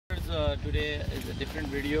Today is a different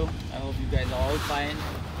video. I hope you guys are all fine.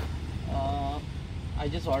 I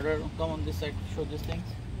just ordered, come on this side, show these things.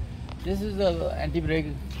 This is the anti-brake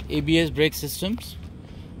ABS brake systems,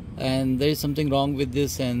 and there is something wrong with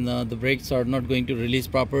this, and the brakes are not going to release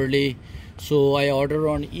properly. So I ordered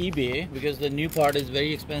on eBay because the new part is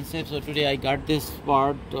very expensive. So today I got this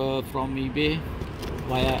part from eBay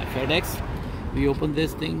via FedEx. We open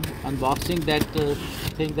this thing, unboxing that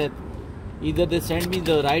thing, that either they send me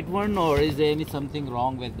the right one or is there something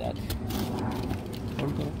wrong with that.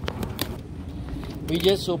 Okay. We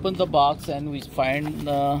just open the box and we find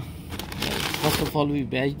first of all we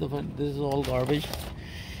badge the fun. This is all garbage,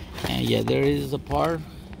 and yeah, there is a part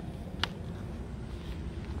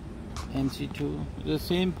NC2, the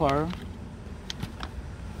same part.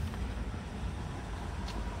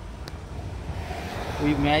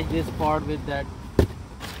 We match this part with that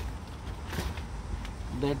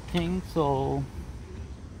thing, so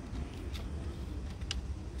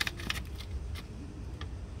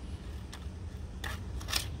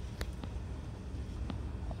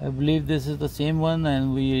I believe this is the same one,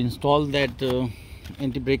 and we installed that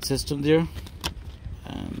anti-brake system there.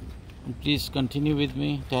 And please continue with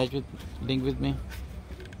me, link with me.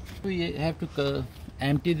 We have to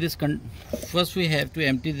empty this first we have to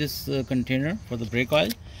empty this container for the brake oil,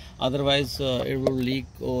 otherwise it will leak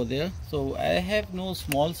over there. So I have no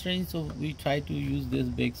small syringe, so we try to use this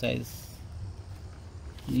big size.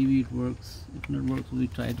 Maybe it works. If not works, we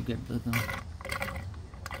try to get the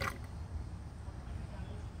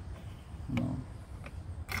no.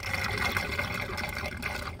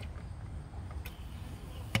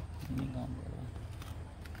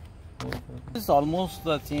 This is almost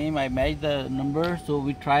the same. I matched the number, so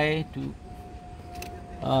we try to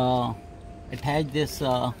attach this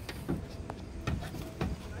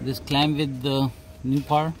this clamp with the new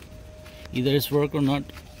part. Either it's work or not.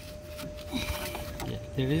 Yeah,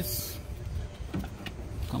 there is.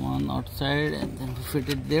 Come on outside and then we fit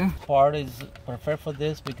it there. Part is perfect for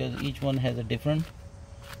this because each one has a different.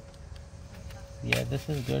 Yeah, this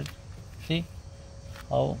is good. See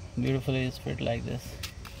how beautifully it's fit like this.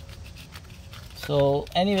 So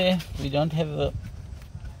anyway, we don't have a,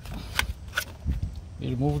 we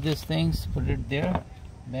remove these things, put it there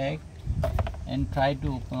back, and try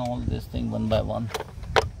to open all this thing one by one.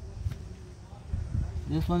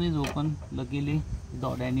 This one is open luckily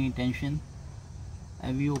without any tension,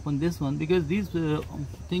 and we open this one because these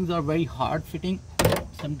things are very hard fitting.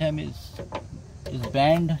 Sometimes it's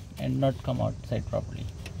bend and not come outside properly.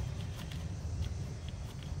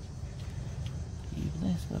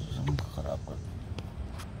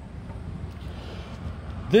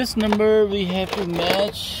 This number we have to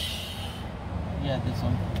match. Yeah, this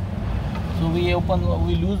one. So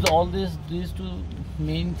we lose all these two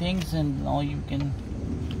main things, and now you can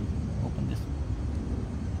open this.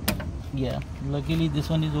 Yeah, luckily this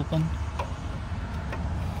one is open.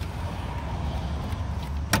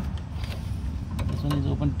 This one is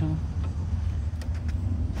open too.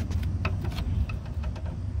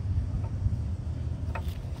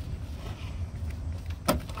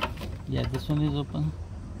 Yeah, this one is open.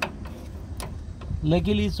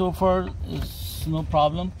 Luckily so far is no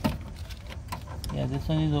problem. Yeah, this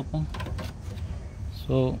one is open.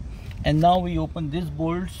 So, and now we open these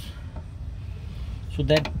bolts so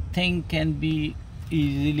that thing can be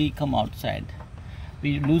easily come outside.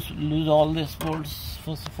 We lose all these bolts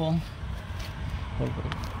first of all.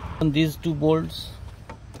 On these two bolts.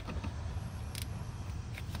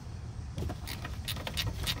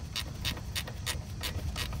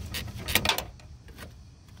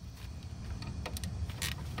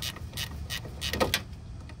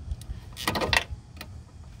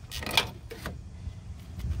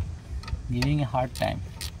 Giving a hard time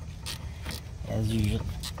as usual.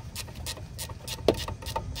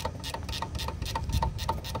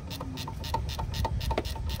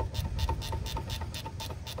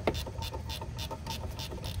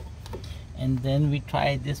 And then we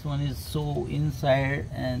try, this one is so inside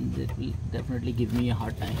and it will definitely give me a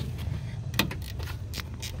hard time.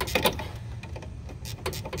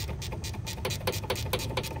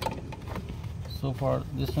 So far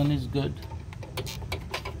this one is good.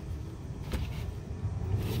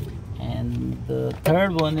 And the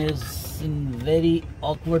third one is in very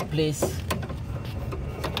awkward place.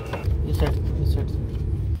 You said.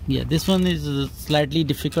 Yeah, this one is slightly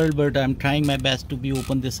difficult, but I'm trying my best to be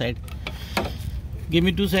open this side. Give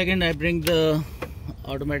me 2 seconds. I bring the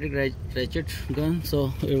automatic ratchet gun,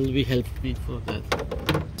 so it will be help me for that.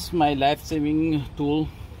 This is my life-saving tool,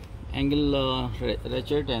 angle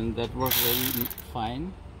ratchet, and that works very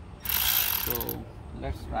fine. So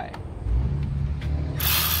let's try.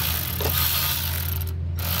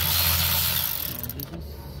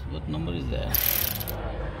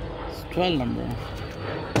 12 number.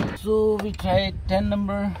 So we try 10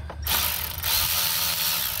 number.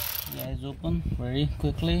 Yeah, it's open very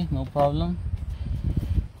quickly, no problem.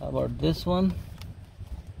 How about this one?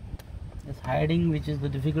 It's hiding, which is the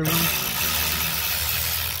difficult one.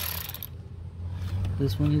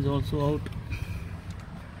 This one is also out.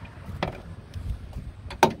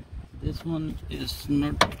 This one is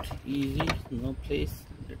not easy, no place.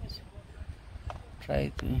 Let's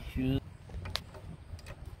try to use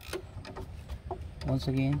once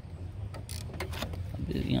again.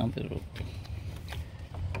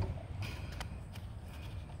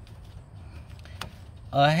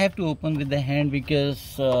 I have to open with the hand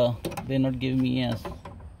because they're not giving me a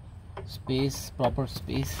space, proper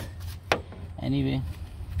space. Anyway,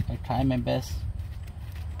 I try my best.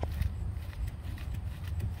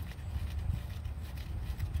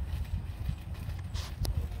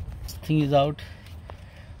 This thing is out,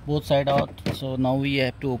 both sides out. So now we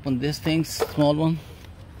have to open this thing, small one.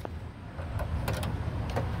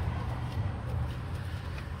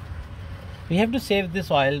 We have to save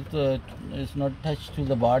this oil to it's not touched to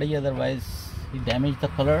the body, otherwise it damage the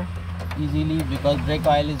color easily, because brake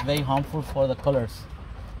oil is very harmful for the colors.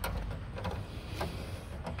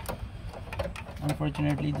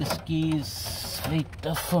 Unfortunately, this key is very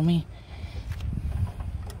tough for me.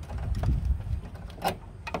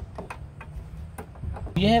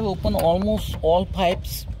 We have opened almost all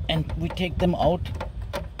pipes and we take them out,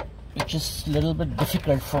 which is a little bit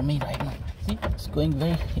difficult for me right now. See, it's going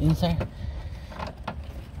very inside.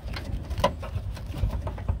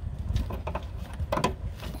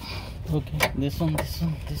 Okay, this one. Let's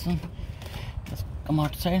come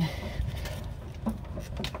outside.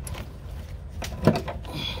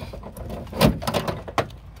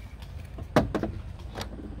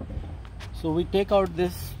 So we take out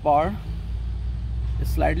this part. It's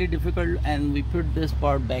slightly difficult, and we put this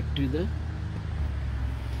part back to the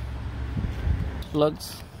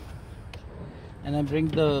plugs. And I bring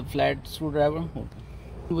the flat screwdriver.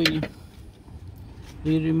 We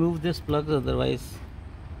remove this plug, otherwise.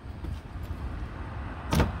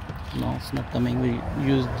 No, it's not coming. We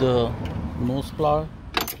use the nose plier.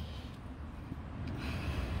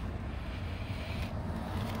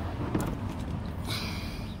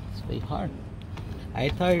 It's very hard. I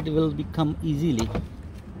thought it will become easily.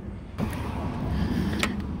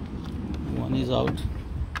 One is out.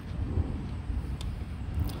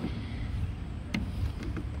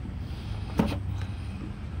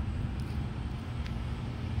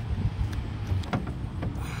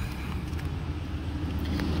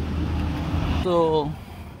 So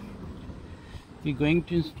we're going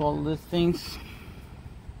to install these things.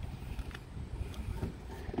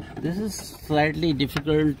 This is slightly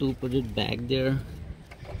difficult to put it back there,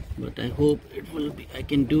 but I hope it will be, I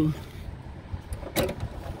can do.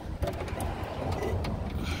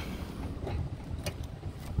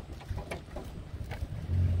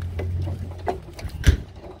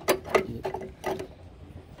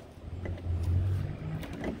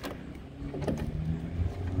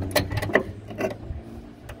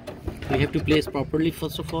 We have to place properly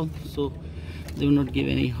first of all, so they will not give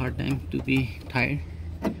any hard time to be tied.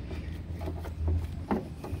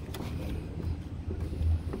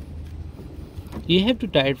 You have to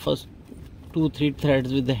tie it first 2-3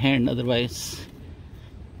 threads with the hand, otherwise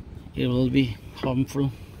it will be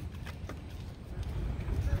harmful.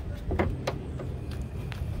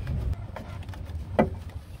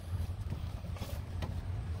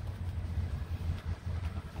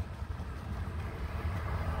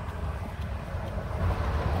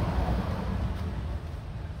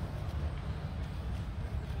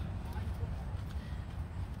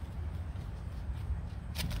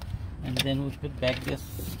 And then we put back this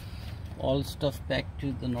all stuff back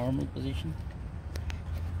to the normal position.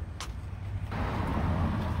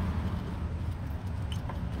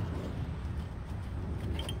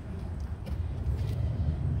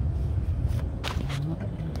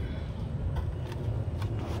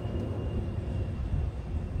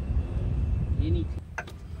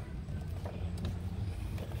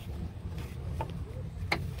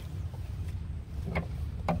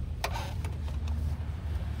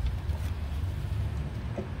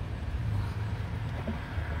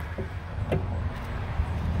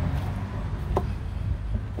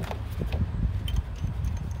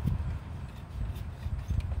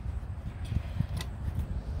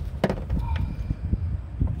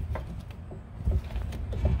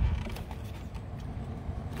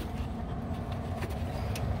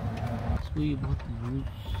 We बहुत loose.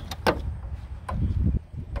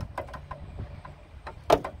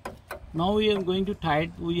 Now we are going to tie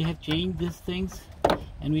it. We have changed these things,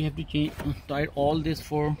 and we have to change tie all this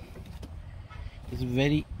for It's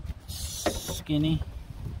very skinny.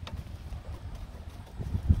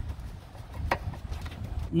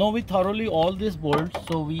 Now we thoroughly all these bolts,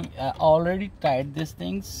 so we already tied these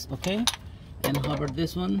things, okay? And how about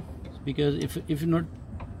this one? Because if you not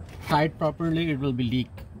tied properly, it will be leak.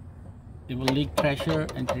 It will leak pressure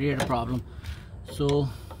and create a problem. So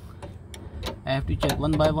I have to check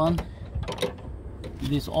one by one.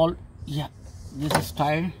 This all, yeah, this is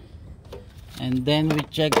tied. And then we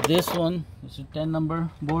check this one. This is 10 number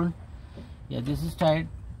bolt. Yeah, this is tied.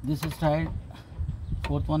 This is tied.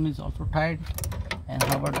 Fourth one is also tied. And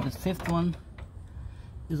how about this fifth one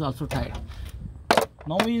is also tied.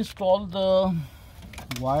 Now we install the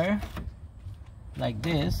wire like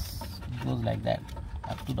this. It goes like that,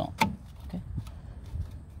 up to down. Okay,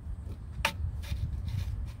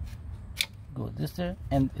 go this there,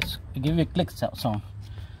 and it's give you a click sound.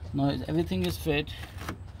 Now everything is fit.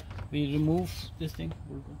 We remove this thing.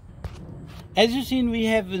 As you've seen, we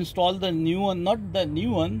have installed the new one, not the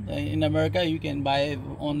new one. In America, you can buy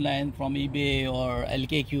online from eBay or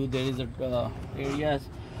LKQ. There is areas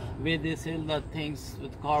where they sell the things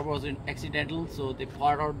with car was accidental, so they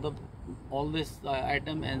part out all this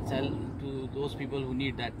item and sell to those people who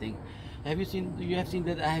need that thing. Have you seen? You have seen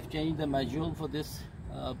that I have changed the module for this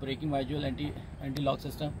braking module, anti-lock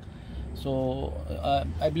system. So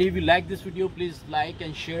I believe you like this video. Please like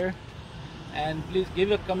and share. And please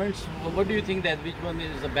give a comments. What do you think, that which one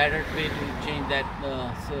is a better way to change that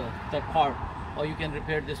that part, or you can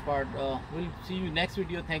repair this part? We'll see you next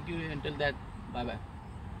video. Thank you. Until that, bye bye.